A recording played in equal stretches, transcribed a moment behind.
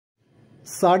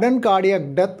Sudden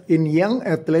cardiac death in young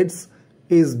athletes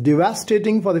is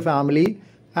devastating for the family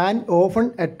and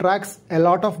often attracts a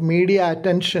lot of media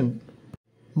attention.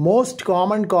 Most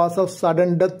common cause of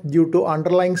sudden death due to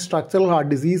underlying structural heart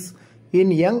disease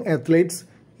in young athletes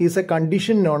is a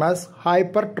condition known as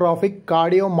hypertrophic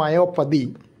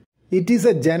cardiomyopathy. It is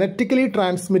a genetically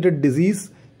transmitted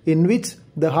disease in which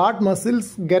the heart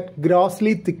muscles get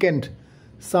grossly thickened,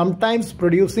 sometimes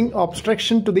producing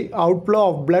obstruction to the outflow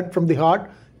of blood from the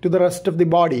heart to the rest of the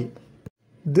body.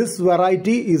 This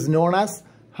variety is known as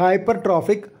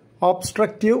hypertrophic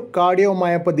obstructive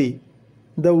cardiomyopathy.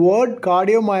 The word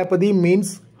cardiomyopathy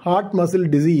means heart muscle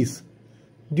disease.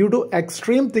 Due to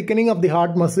extreme thickening of the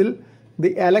heart muscle,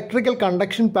 the electrical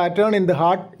conduction pattern in the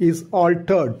heart is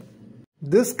altered.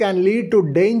 This can lead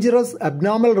to dangerous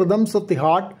abnormal rhythms of the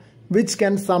heart, which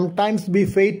can sometimes be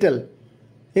fatal.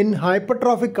 In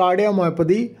hypertrophic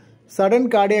cardiomyopathy, sudden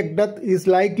cardiac death is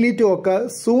likely to occur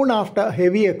soon after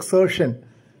heavy exertion.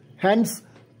 Hence,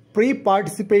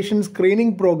 pre-participation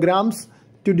screening programs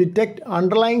to detect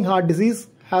underlying heart disease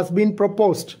has been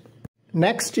proposed.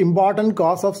 Next important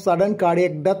cause of sudden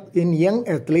cardiac death in young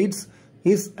athletes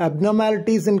is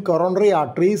abnormalities in coronary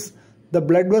arteries, the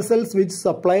blood vessels which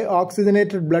supply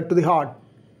oxygenated blood to the heart.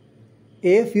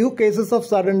 A few cases of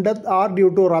sudden death are due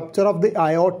to rupture of the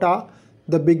aorta,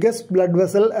 the biggest blood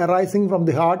vessel arising from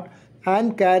the heart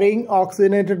and carrying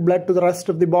oxygenated blood to the rest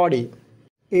of the body.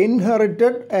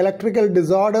 Inherited electrical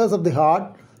disorders of the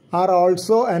heart are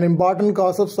also an important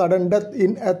cause of sudden death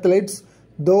in athletes,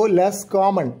 though less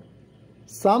common.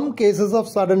 Some cases of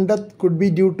sudden death could be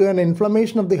due to an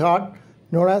inflammation of the heart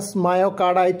known as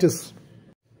myocarditis.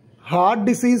 Heart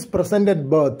disease present at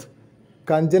birth,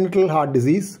 congenital heart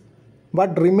disease,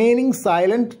 but remaining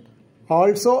silent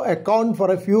also account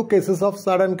for a few cases of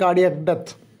sudden cardiac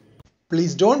death.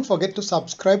 Please don't forget to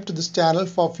subscribe to this channel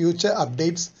for future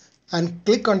updates and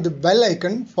click on the bell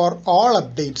icon for all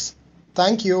updates.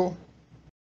 Thank you.